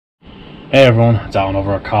Hey everyone, it's Alan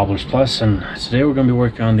over at Cobblers Plus, and today we're going to be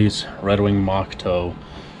working on these RedWing Moc Toe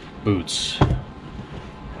boots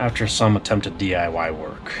after some attempted DIY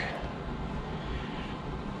work.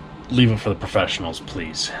 Leave it for the professionals,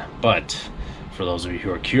 please. But for those of you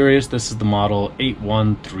who are curious, this is the model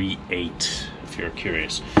 8138, if you're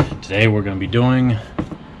curious. Today we're going to be doing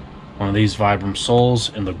one of these Vibram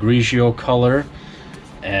soles in the Grigio color,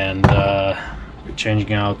 and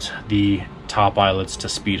changing out the top eyelets to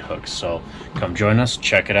speed hooks. So come join us,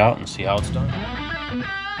 check it out, and see how it's done.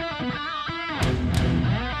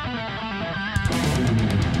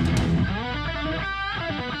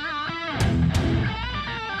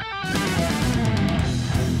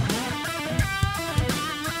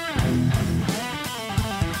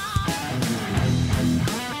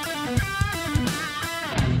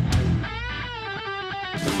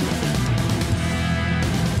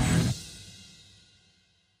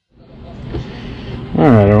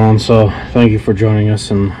 Alright everyone, so thank you for joining us,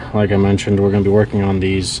 and like I mentioned, we're going to be working on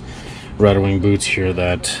these RedWing boots here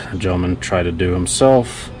that a gentleman tried to do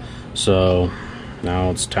himself. So now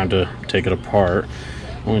it's time to take it apart.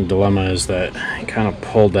 The only dilemma is that he kind of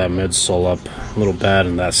pulled that midsole up a little bad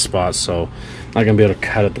in that spot, so I'm not going to be able to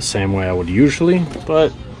cut it the same way I would usually,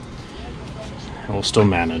 but we'll still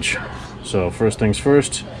manage. So first things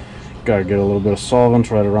first, got to get a little bit of solvent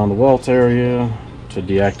right around the welt area to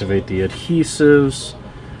deactivate the adhesives.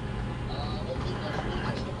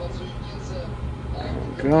 There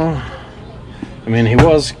we go. I mean, he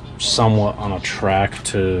was somewhat on a track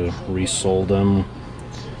to resole them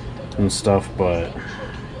and stuff, but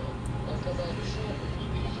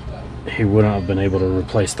he wouldn't have been able to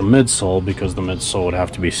replace the midsole because the midsole would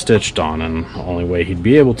have to be stitched on, and the only way he'd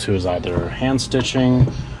be able to is either hand stitching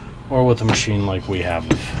or with a machine like we have,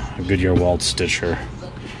 a Goodyear welt stitcher.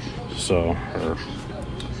 So, or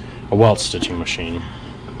a welt stitching machine,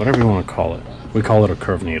 whatever you want to call it. We call it a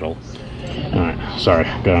curve needle. Alright, sorry,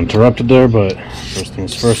 got interrupted there, but first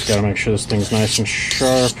things first, gotta make sure this thing's nice and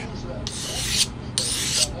sharp.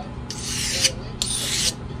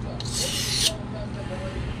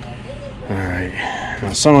 Alright,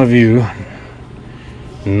 now some of you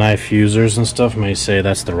knife users and stuff may say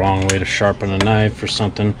that's the wrong way to sharpen a knife or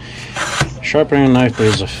something. Sharpening a knife,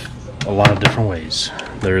 there's a lot of different ways.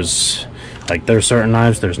 There's certain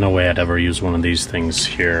knives, there's no way I'd ever use one of these things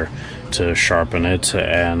here to sharpen it,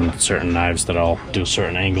 and certain knives that I'll do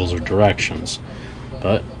certain angles or directions.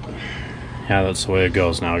 But yeah, that's the way it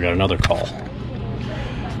goes. Now I got another call.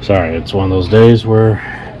 Sorry, it's one of those days where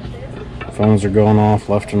phones are going off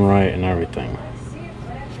left and right and everything.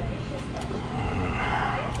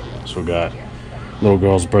 So we got little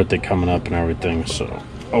girl's birthday coming up and everything, so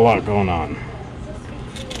a lot going on.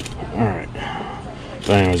 Alright. But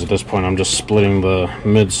anyways, at this point I'm just splitting the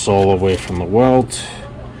midsole away from the welt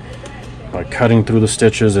by cutting through the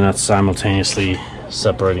stitches, and that's simultaneously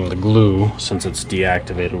separating the glue since it's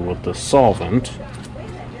deactivated with the solvent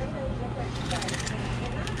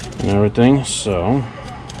and everything. So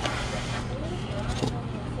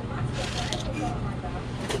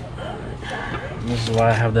this is why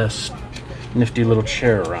I have this nifty little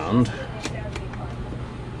chair around,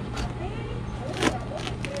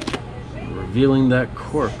 revealing that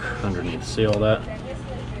cork underneath. See all that?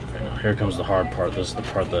 Here comes the hard part. This is the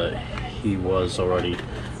part that he was already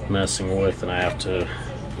messing with, and I have to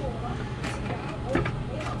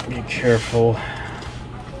be careful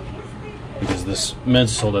because this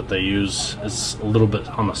midsole that they use is a little bit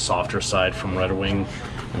on the softer side from RedWing,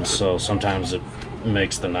 and so sometimes it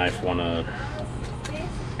makes the knife want to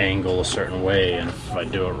angle a certain way, and if I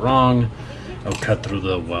do it wrong, it'll cut through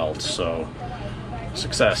the welt. So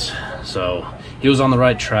success. So he was on the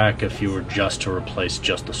right track if you were just to replace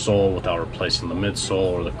just the sole without replacing the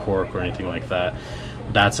midsole or the cork or anything like that.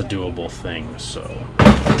 That's a doable thing. So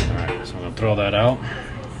alright, so I'm gonna throw that out.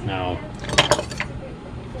 Now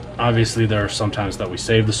obviously there are some times that we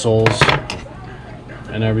save the soles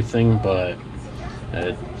and everything, but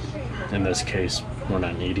in this case we're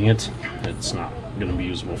not needing it. It's not going to be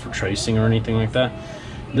usable for tracing or anything like that.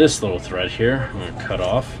 This little thread here I'm going to cut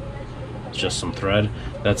off. It's just some thread.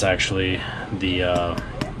 That's actually the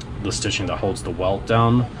stitching that holds the welt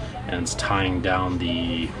down, and it's tying down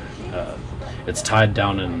the it's tied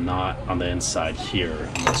down in a knot on the inside here,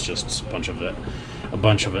 and it's just a bunch of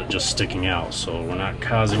it just sticking out, so we're not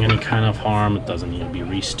causing any kind of harm. It doesn't need to be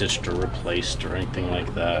restitched or replaced or anything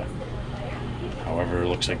like that. However, it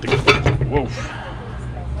looks like the whoa,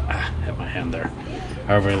 hit my hand there.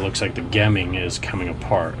 However, it looks like the gemming is coming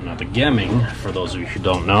apart. Now the gemming, for those of you who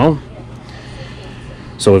don't know,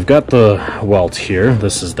 so we've got the welt here.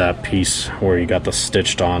 This is that piece where you got the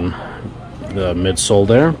stitched on the midsole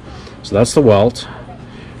there. So that's the welt,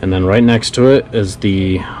 and then right next to it is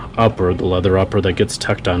the upper, the leather upper that gets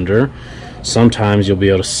tucked under. Sometimes you'll be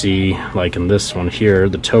able to see, like in this one here,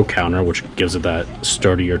 the toe counter, which gives it that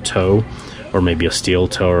sturdier toe, or maybe a steel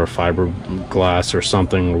toe or a fiberglass or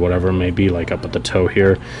something, or whatever it may be, like up at the toe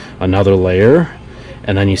here, another layer.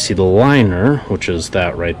 And then you see the liner, which is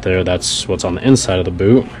that right there. That's what's on the inside of the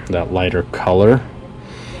boot, that lighter color.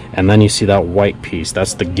 And then you see that white piece,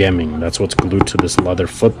 that's the gemming. That's what's glued to this leather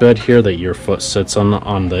footbed here that your foot sits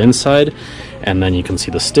on the inside. And then you can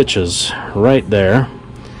see the stitches right there.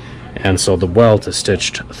 And so the welt is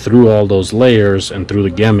stitched through all those layers and through the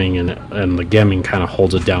gemming, and the gemming kind of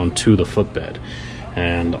holds it down to the footbed.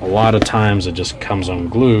 And a lot of times it just comes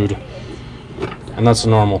unglued, and that's a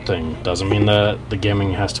normal thing. Doesn't mean that the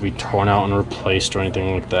gemming has to be torn out and replaced or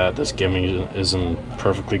anything like that. This gemming is in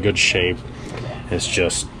perfectly good shape. It's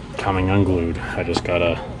just coming unglued. I just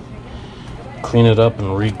gotta clean it up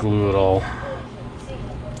and re-glue it all.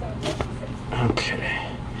 Okay.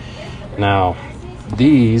 Now,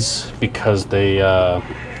 these, because they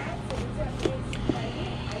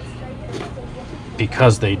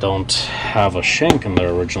don't have a shank in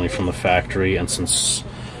there originally from the factory, and since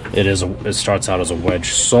it starts out as a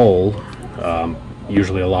wedge sole,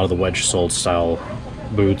 usually a lot of the wedge sole style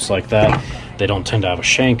boots like that, they don't tend to have a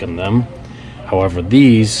shank in them. However,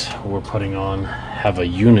 these we're putting on have a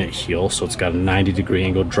unit heel, so it's got a 90-degree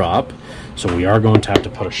angle drop, so we are going to have to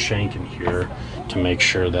put a shank in here to make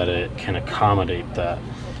sure that it can accommodate that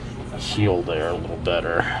heel there a little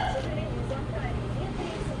better.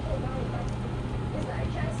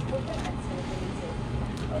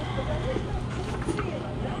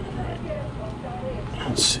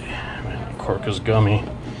 Let's see, man, the cork is gummy.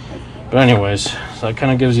 But anyways, so that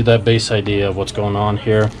kind of gives you that base idea of what's going on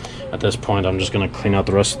here. At this point, I'm just going to clean out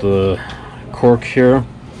the rest of the cork here.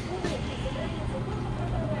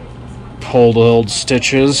 Pull the old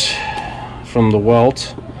stitches from the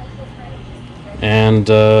welt and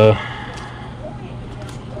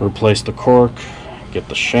replace the cork, get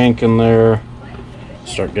the shank in there,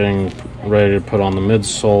 start getting ready to put on the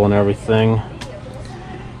midsole and everything.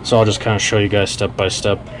 So I'll just kind of show you guys step by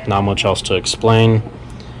step, not much else to explain.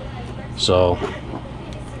 So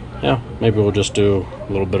yeah, maybe we'll just do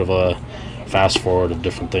a little bit of a fast forward of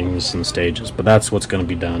different things and stages, but that's what's going to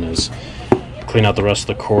be done, is clean out the rest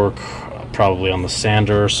of the cork, probably on the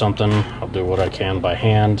sander or something. I'll do what I can by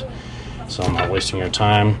hand, so I'm not wasting your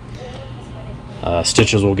time.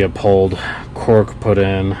 Stitches will get pulled, cork put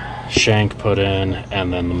in, shank put in,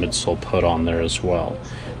 and then the midsole put on there as well.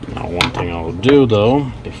 Now, one thing I will do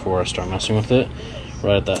though, before I start messing with it,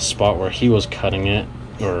 right at that spot where he was cutting it,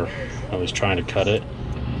 or I was trying to cut it,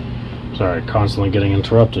 sorry, constantly getting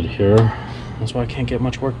interrupted here. That's why I can't get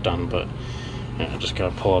much work done, but yeah, I just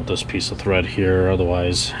gotta pull out this piece of thread here,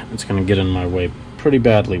 otherwise it's gonna get in my way pretty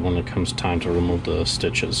badly when it comes time to remove the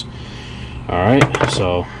stitches. Alright,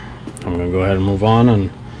 so I'm gonna go ahead and move on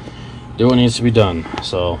and do what needs to be done.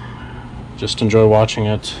 So just enjoy watching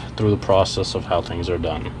it through the process of how things are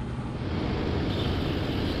done.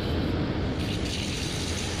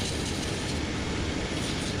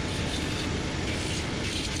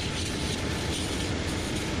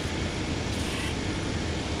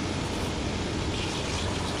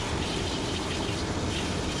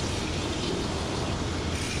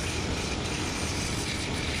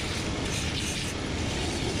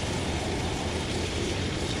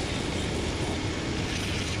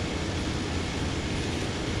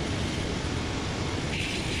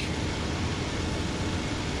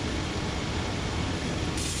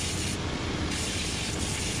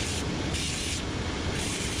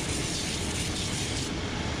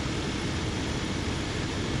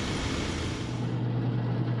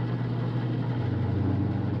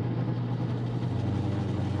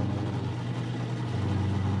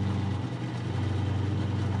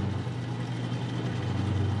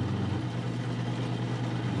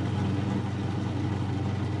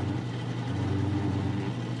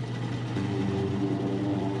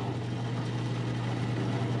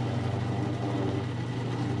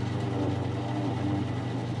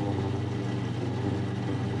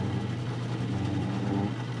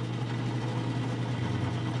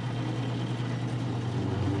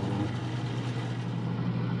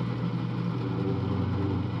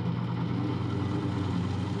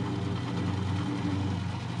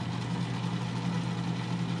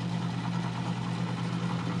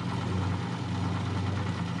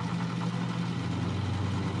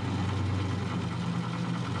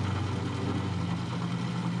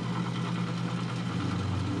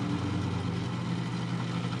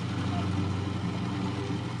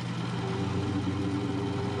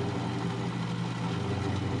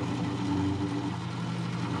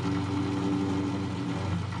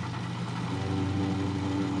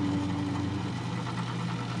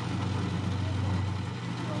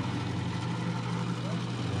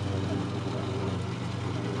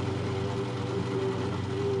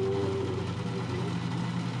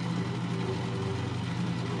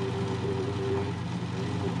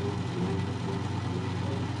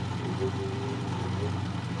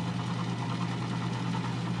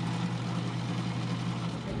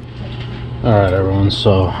 All right, everyone,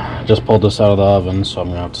 so just pulled this out of the oven, so I'm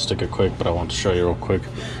gonna have to stick it quick, but I want to show you real quick.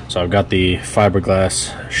 So I've got the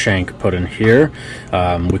fiberglass shank put in here.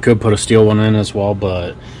 We could put a steel one in as well,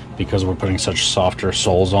 but because we're putting such softer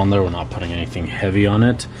soles on there, we're not putting anything heavy on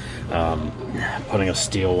it. Putting a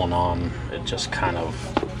steel one on, it just kind of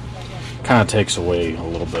takes away a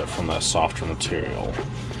little bit from that softer material.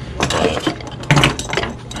 But go ahead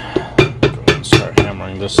and start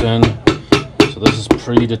hammering this in. So this is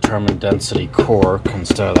predetermined density cork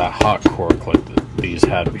instead of that hot cork like these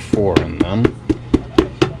had before in them.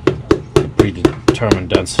 The predetermined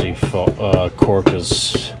density cork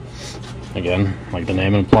is, again, like the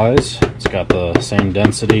name implies, it's got the same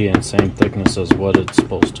density and same thickness as what it's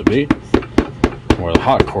supposed to be. Where the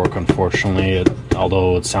hot cork, unfortunately,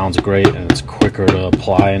 although it sounds great and it's quicker to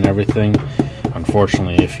apply and everything,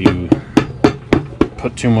 unfortunately, if you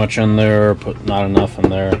put too much in there, put not enough in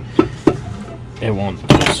there, it won't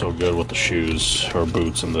do so good with the shoes, or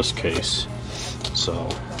boots in this case. So,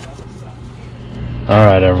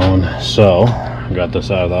 alright everyone, so I got this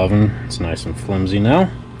out of the oven. It's nice and flimsy now.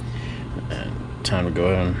 And time to go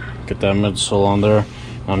ahead and get that midsole on there.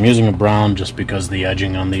 I'm using a brown just because the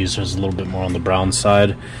edging on these is a little bit more on the brown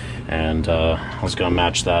side. And I was going to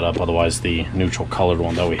match that up, otherwise the neutral colored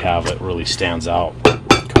one that we have, it really stands out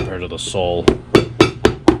compared to the sole.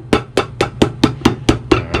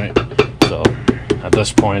 At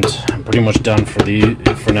this point, I'm pretty much done for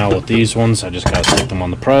now with these ones. I just gotta stick them on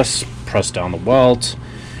the press down the welt,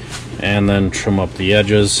 and then trim up the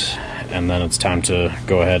edges, and then it's time to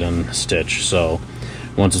go ahead and stitch. So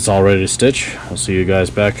once it's all ready to stitch, I'll see you guys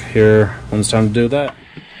back here when it's time to do that.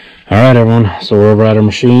 Alright everyone, so we're over at our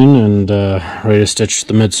machine and ready to stitch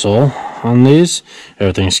the midsole on these.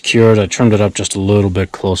 Everything's cured. I trimmed it up just a little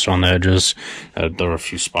bit closer on the edges. There were a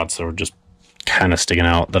few spots that were just kind of sticking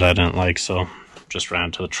out that I didn't like, so just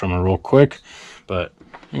ran to the trimmer real quick. But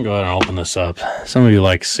you can go ahead and open this up. Some of you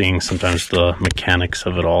like seeing sometimes the mechanics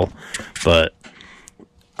of it all, but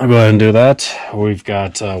I'll go ahead and do that. We've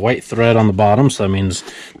got white thread on the bottom, so that means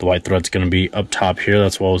the white thread's going to be up top here.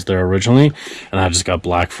 That's what was there originally, and I just got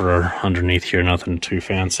black for underneath here. Nothing too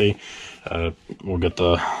fancy. We'll get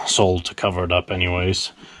the sole to cover it up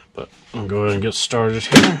anyways, but I'll go ahead and get started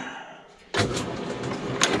here.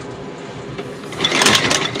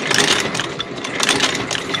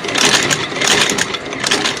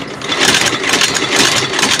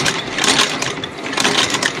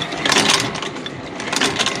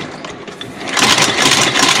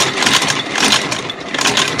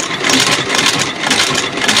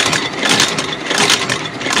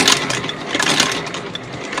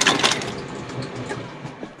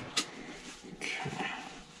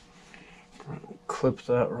 Clip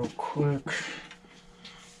that real quick.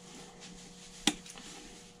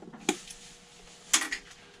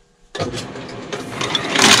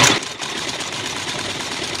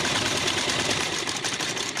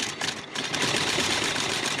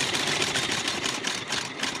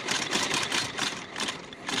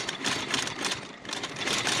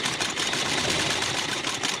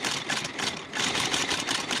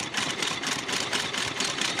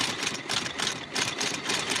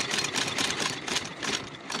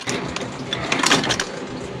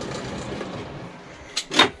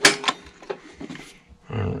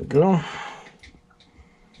 Go.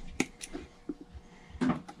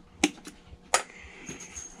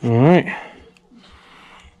 All right,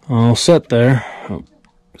 all set there. Oh,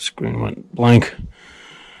 the screen went blank.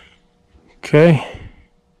 Okay,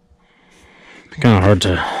 it's kind of hard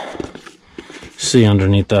to see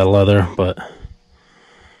underneath that leather, but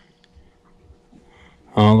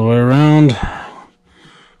all the way around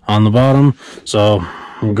on the bottom. So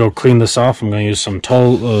I'm gonna go clean this off. I'm gonna use some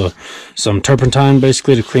turpentine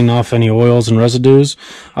basically to clean off any oils and residues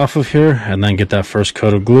off of here, and then get that first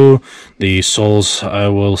coat of glue. The soles I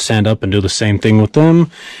will sand up and do the same thing with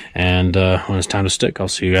them, and when it's time to stick, I'll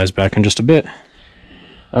see you guys back in just a bit.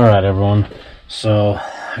 Alright everyone, so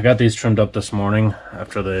I got these trimmed up this morning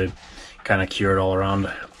after they kind of cured all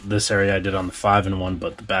around. This area I did on the 5-in-1,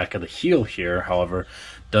 but the back of the heel here, however,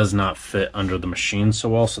 does not fit under the machine so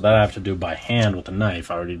well, so that I have to do by hand with a knife.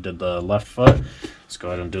 I already did the left foot. Let's go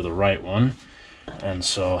ahead and do the right one. And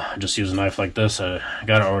so I just use a knife like this. I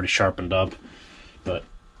got it already sharpened up, but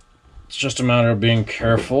it's just a matter of being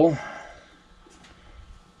careful,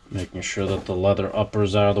 making sure that the leather upper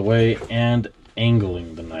is out of the way, and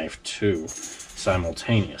angling the knife too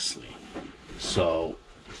simultaneously. So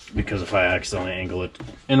because if I accidentally angle it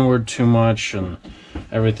inward too much and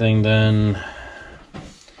everything, then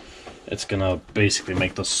it's gonna basically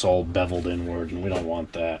make the sole beveled inward, and we don't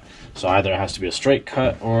want that. So either it has to be a straight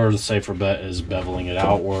cut, or the safer bet is beveling it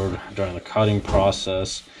outward during the cutting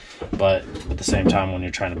process. But at the same time, when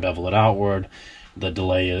you're trying to bevel it outward, the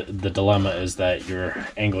dilemma is that you're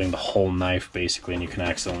angling the whole knife basically, and you can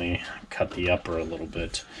accidentally cut the upper a little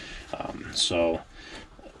bit. So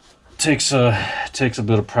it takes a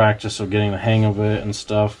bit of practice of getting the hang of it and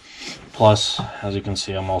stuff. Plus, as you can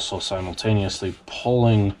see, I'm also simultaneously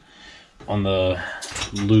pulling on the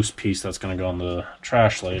loose piece that's going to go in the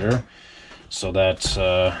trash later, so that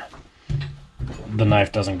the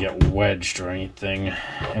knife doesn't get wedged or anything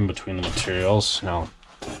in between the materials. Now,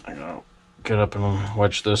 I'm going to get up and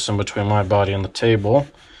wedge this in between my body and the table.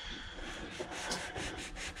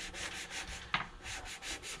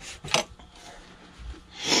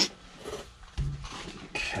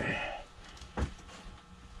 Okay.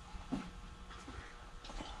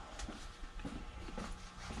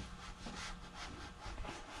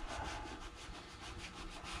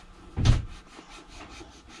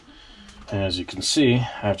 And as you can see, I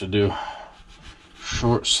have to do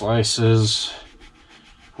short slices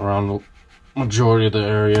around the majority of the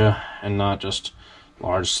area and not just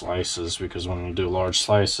large slices, because when you do large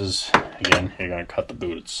slices, again, you're going to cut the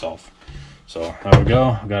boot itself. So there we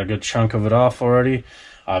go. I've got a good chunk of it off already.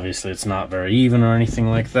 Obviously, it's not very even or anything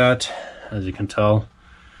like that, as you can tell,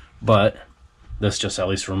 but this just at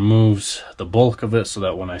least removes the bulk of it, so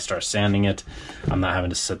that when I start sanding it, I'm not having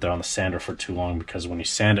to sit there on the sander for too long, because when you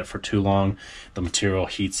sand it for too long, the material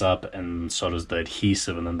heats up and so does the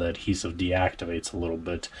adhesive, and then the adhesive deactivates a little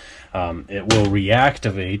bit. It will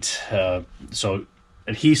reactivate, so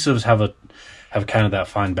adhesives have kind of that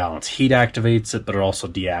fine balance. Heat activates it, but it also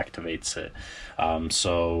deactivates it.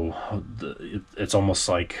 It's almost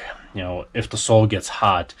like, you know, if the sole gets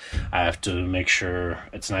hot, I have to make sure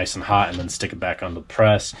it's nice and hot and then stick it back on the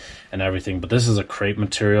press and everything. But this is a crepe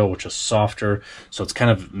material, which is softer, so it's kind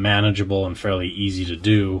of manageable and fairly easy to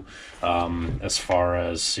do, as far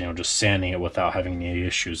as, you know, just sanding it without having any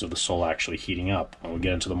issues of the sole actually heating up. When we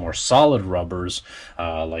get into the more solid rubbers,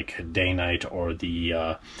 like Day-Night or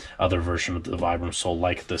the other version of the Vibram sole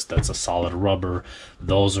like this, that's a solid rubber,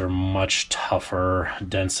 those are much tougher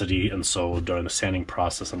density, and so during the sanding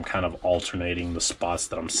process, I'm kind of alternating the spots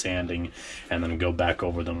that I'm sanding and then go back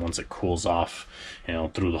over them once it cools off, you know,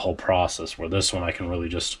 through the whole process. Where this one, I can really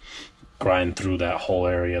just grind through that whole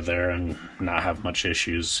area there and not have much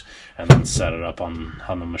issues, and then set it up on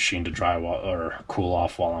the machine to dry or cool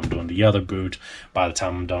off while I'm doing the other boot. By the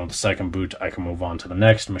time I'm done with the second boot, I can move on to the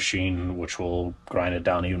next machine, which will grind it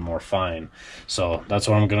down even more fine. So that's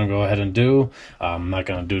what I'm going to go ahead and do. I'm not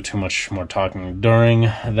going to do too much more talking during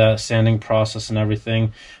that sanding process and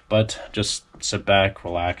everything, but just sit back,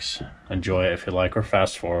 relax, enjoy it if you like, or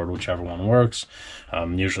fast forward, whichever one works.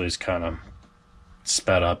 Usually it's kind of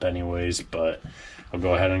sped up anyways, but I'll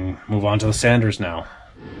go ahead and move on to the sanders now.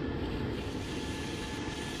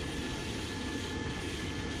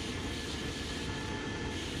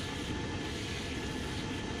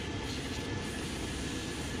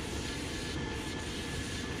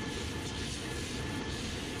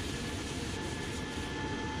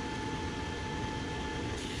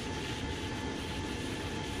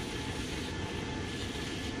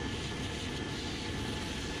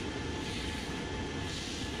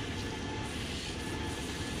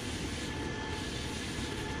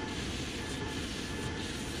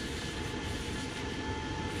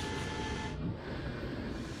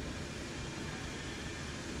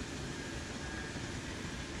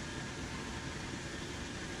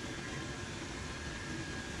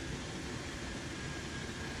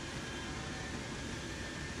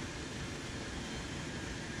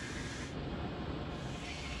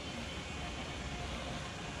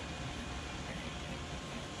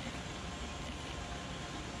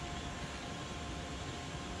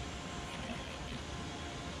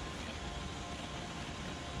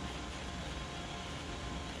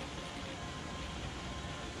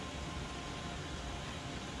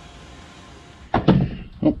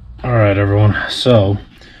 Alright everyone, so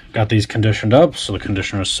got these conditioned up, so the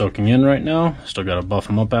conditioner is soaking in right now. Still got to buff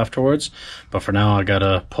them up afterwards, but for now I got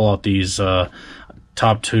to pull out these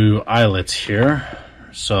top two eyelets here.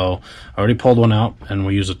 So I already pulled one out, and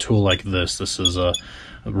we use a tool like this. This is a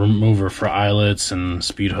remover for eyelets and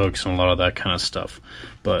speed hooks and a lot of that kind of stuff.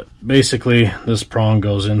 But basically this prong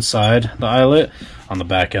goes inside the eyelet. On the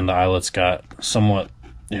back end, the eyelet's got somewhat,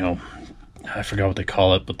 you know, I forgot what they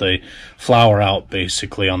call it, but they flower out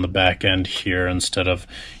basically on the back end here instead of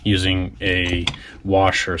using a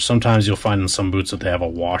washer. Sometimes you'll find in some boots that they have a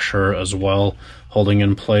washer as well holding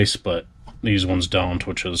in place, but these ones don't,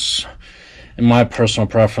 which is in my personal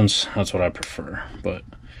preference, that's what I prefer. But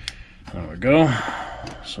there we go.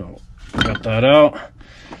 So got that out.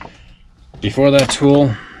 Before that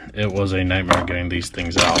tool, it was a nightmare getting these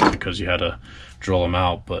things out because you had to drill them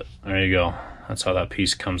out. But there you go. That's how that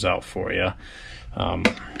piece comes out for you.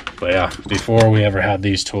 But yeah, before we ever had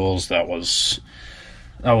these tools, that was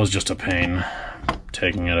just a pain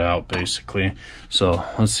taking it out, basically. So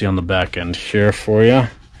let's see on the back end here for you.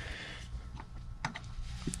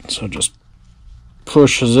 So just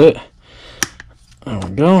pushes it. There we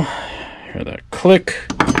go. Hear that click.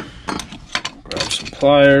 Grab some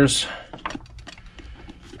pliers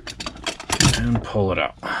and pull it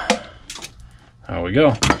out. There we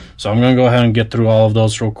go. So I'm going to go ahead and get through all of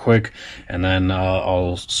those real quick, and then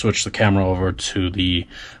I'll switch the camera over to the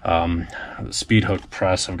speed hook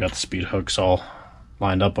press. I've got the speed hooks all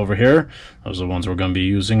lined up over here. Those are the ones we're going to be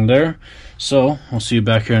using there. So we'll see you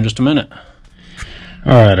back here in just a minute.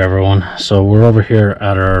 All right, everyone. So we're over here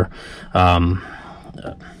at our,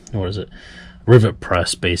 what is it? Rivet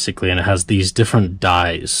press, basically, and it has these different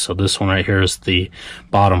dies. So this one right here is the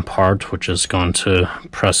bottom part, which is going to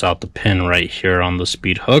press out the pin right here on the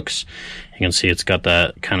speed hooks. You can see it's got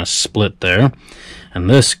that kind of split there, and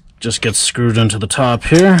this just gets screwed into the top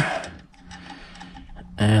here,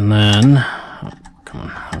 and then come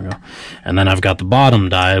on, there we go. And then I've got the bottom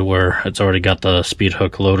die where it's already got the speed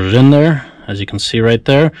hook loaded in there. As you can see right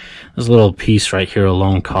there, this little piece right here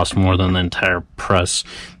alone costs more than the entire press.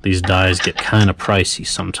 These dies get kind of pricey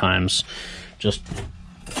sometimes. Just,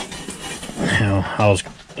 you know,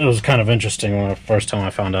 it was kind of interesting when the first time I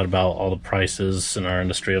found out about all the prices in our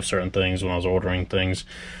industry of certain things when I was ordering things.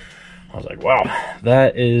 I was like, wow,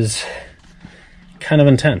 that is kind of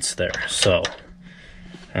intense there. So,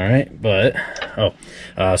 all right, but,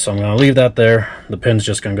 so I'm going to leave that there. The pin's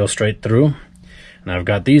just going to go straight through. And I've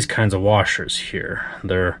got these kinds of washers here.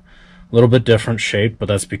 They're a little bit different shape, but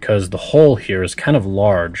that's because the hole here is kind of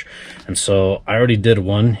large. And so I already did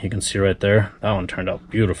one. You can see right there. That one turned out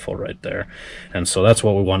beautiful right there. And so that's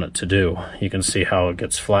what we want it to do. You can see how it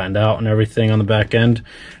gets flattened out and everything on the back end.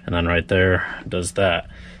 And then right there does that.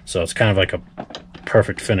 So it's kind of like a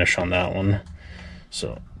perfect finish on that one.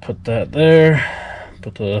 So put that there.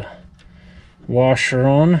 Put the washer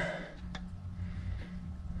on.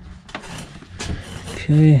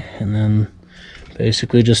 Okay, and then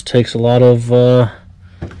basically just takes a lot of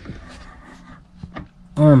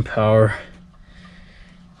arm power.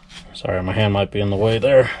 Sorry, my hand might be in the way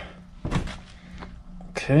there.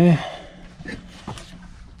 Okay.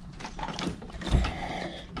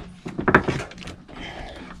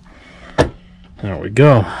 There we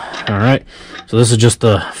go. All right, so this is just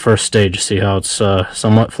the first stage. See how it's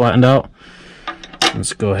somewhat flattened out?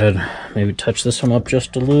 Let's go ahead, maybe touch this one up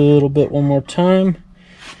just a little bit one more time.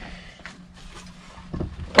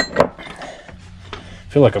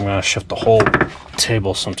 I feel like I'm gonna shift the whole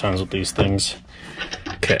table sometimes with these things.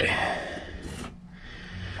 Okay.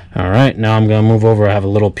 All right, now I'm gonna move over. I have a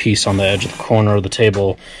little piece on the edge of the corner of the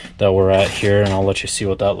table that we're at here, and I'll let you see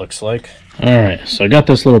what that looks like. All right, so I got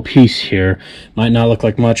this little piece here. Might not look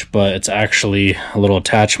like much, but it's actually a little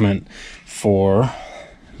attachment for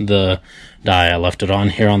the die. I left it on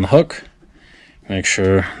here on the hook. Make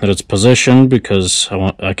sure that it's positioned because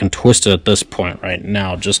I can twist it at this point right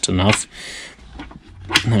now just enough.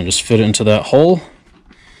 And I just fit it into that hole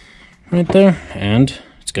right there, and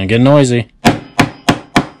it's gonna get noisy.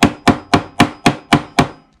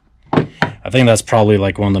 I think that's probably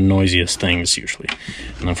like one of the noisiest things usually.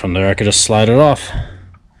 And then from there I could just slide it off.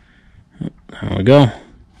 There we go.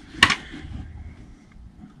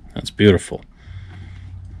 That's beautiful.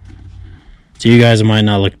 To you guys it might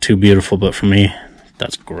not look too beautiful, but for me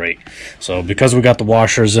that's great. So because we got the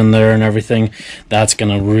washers in there and everything, that's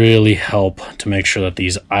gonna really help to make sure that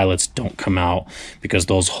these eyelets don't come out, because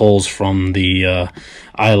those holes from the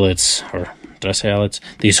eyelets, or did I say eyelets?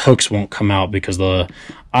 These hooks won't come out because the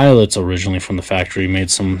eyelets originally from the factory made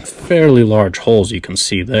some fairly large holes, you can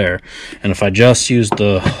see there. And if I just use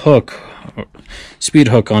the hook, speed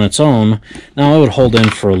hook on its own, now it would hold in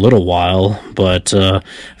for a little while, but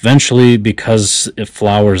eventually, because it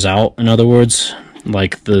flowers out, in other words,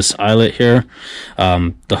 like this eyelet here,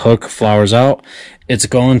 the hook flowers out, it's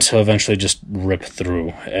going to eventually just rip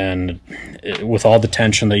through. And with all the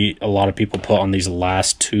tension that a lot of people put on these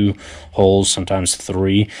last two holes, sometimes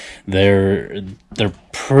three, they're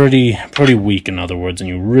pretty weak, in other words, and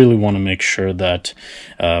you really want to make sure that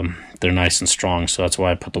they're nice and strong. So that's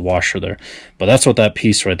why I put the washer there. But that's what that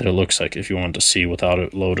piece right there looks like if you want to see without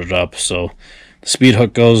it loaded up. So the speed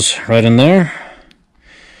hook goes right in there.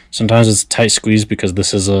 Sometimes it's a tight squeeze because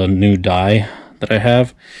this is a new die that I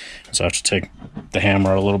have. So I have to take the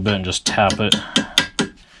hammer a little bit and just tap it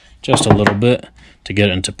just a little bit to get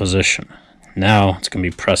it into position. Now it's going to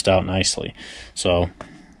be pressed out nicely. So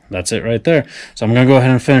that's it right there. So I'm going to go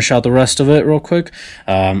ahead and finish out the rest of it real quick.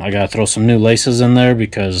 I got to throw some new laces in there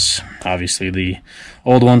because obviously the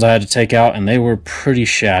old ones I had to take out and they were pretty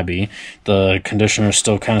shabby. The conditioner's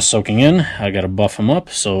still kind of soaking in. I got to buff them up.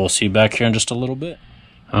 So we'll see you back here in just a little bit.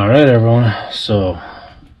 All right, everyone. So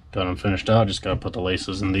got them finished out. Just got to put the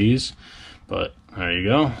laces in these. But there you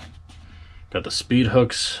go. Got the speed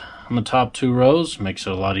hooks on the top 2 rows. Makes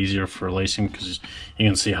it a lot easier for lacing because you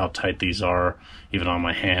can see how tight these are even on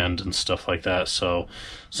my hand and stuff like that. So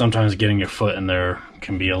sometimes getting your foot in there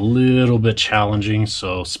can be a little bit challenging,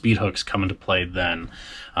 so speed hooks come into play then,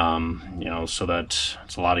 you know, so that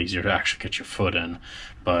it's a lot easier to actually get your foot in.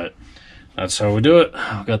 But that's how we do it.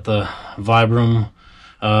 I've got the Vibram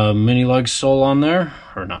mini lug sole on there,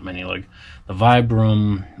 or not mini lug, the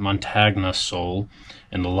Vibram Montagna sole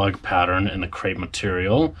in the lug pattern in the crepe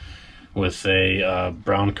material with a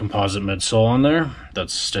brown composite midsole on there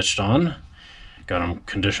that's stitched on. Got them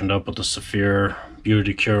conditioned up with the Saphir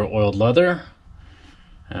Beauty Cure oiled leather,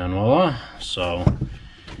 and voila. So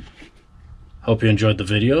hope you enjoyed the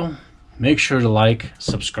video. Make sure to like,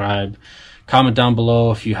 subscribe, comment down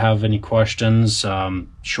below if you have any questions,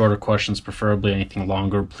 shorter questions preferably. Anything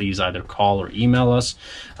longer, please either call or email us,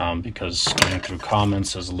 because getting through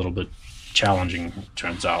comments is a little bit challenging, it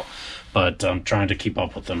turns out, but I'm trying to keep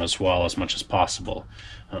up with them as well as much as possible.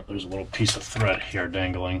 There's a little piece of thread here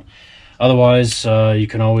dangling. Otherwise, you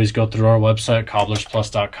can always go through our website,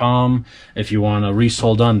 CobblersPlusCO. If you want a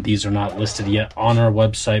resole done, these are not listed yet on our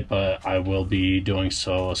website, but I will be doing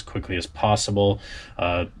so as quickly as possible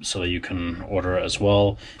so that you can order as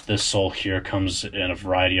well. This sole here comes in a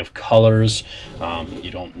variety of colors.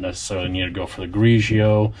 You don't necessarily need to go for the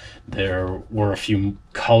Grigio. There were a few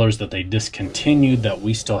colors that they discontinued that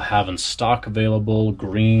we still have in stock available.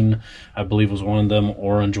 Green, I believe, was one of them.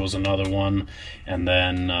 Orange was another one. And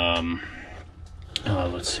then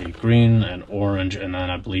let's see, green and orange, and then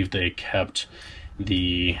I believe they kept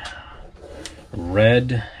the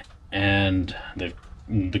red, and the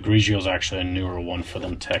Grigio is actually a newer one for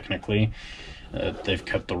them technically. They've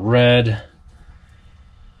kept the red,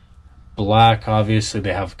 black, obviously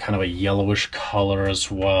they have kind of a yellowish color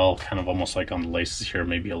as well, kind of almost like on the laces here,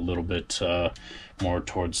 maybe a little bit more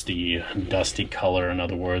towards the dusty color, in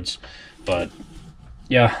other words. But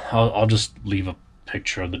yeah, I'll just leave a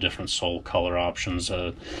picture of the different sole color options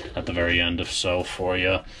at the very end if so for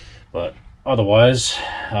you. But otherwise,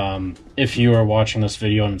 if you are watching this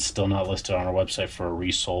video and it's still not listed on our website for a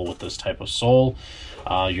resole with this type of sole,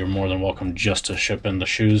 you're more than welcome just to ship in the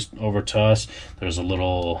shoes over to us. There's a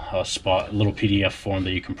little little PDF form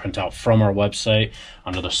that you can print out from our website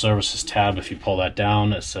under the services tab. If you pull that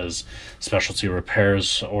down, it says specialty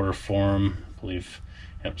repairs order form, I believe.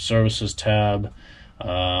 Yep, services tab.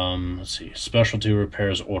 Let's see, specialty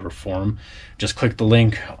repairs order form. Just click the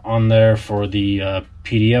link on there for the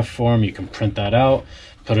PDF form. You can print that out,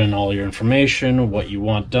 put in all your information, what you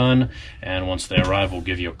want done, and once they arrive, we'll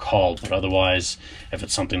give you a call. But otherwise, if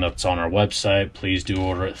it's something that's on our website, please do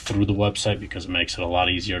order it through the website because it makes it a lot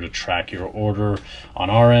easier to track your order on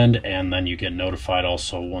our end, and then you get notified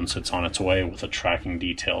also once it's on its way with the tracking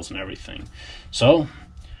details and everything. So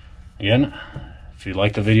again, if you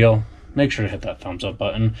like the video, make sure to hit that thumbs up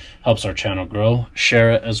button. Helps our channel grow.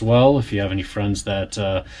 Share it as well. If you have any friends that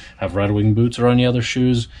have RedWing boots or any other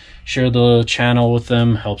shoes, share the channel with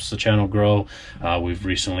them. Helps the channel grow. We've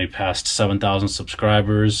recently passed 7,000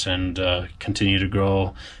 subscribers and continue to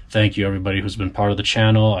grow. Thank you everybody who's been part of the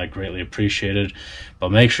channel. I greatly appreciate it.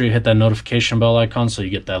 But make sure you hit that notification bell icon so you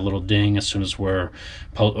get that little ding as soon as we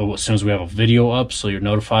have a video up, so you're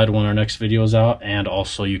notified when our next video is out, and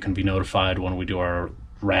also you can be notified when we do our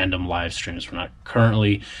random live streams. We're not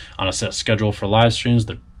currently on a set schedule for live streams.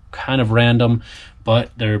 They're kind of random,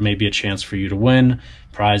 but there may be a chance for you to win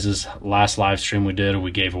prizes. Last live stream we did,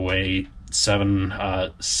 we gave away seven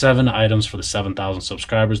items for the 7,000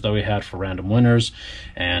 subscribers that we had for random winners,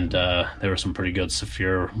 and there were some pretty good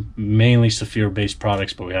Saphir, mainly Saphir based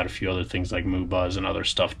products, but we had a few other things like Moo Buzz and other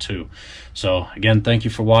stuff too. So again, thank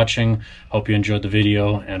you for watching. Hope you enjoyed the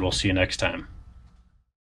video, and we'll see you next time.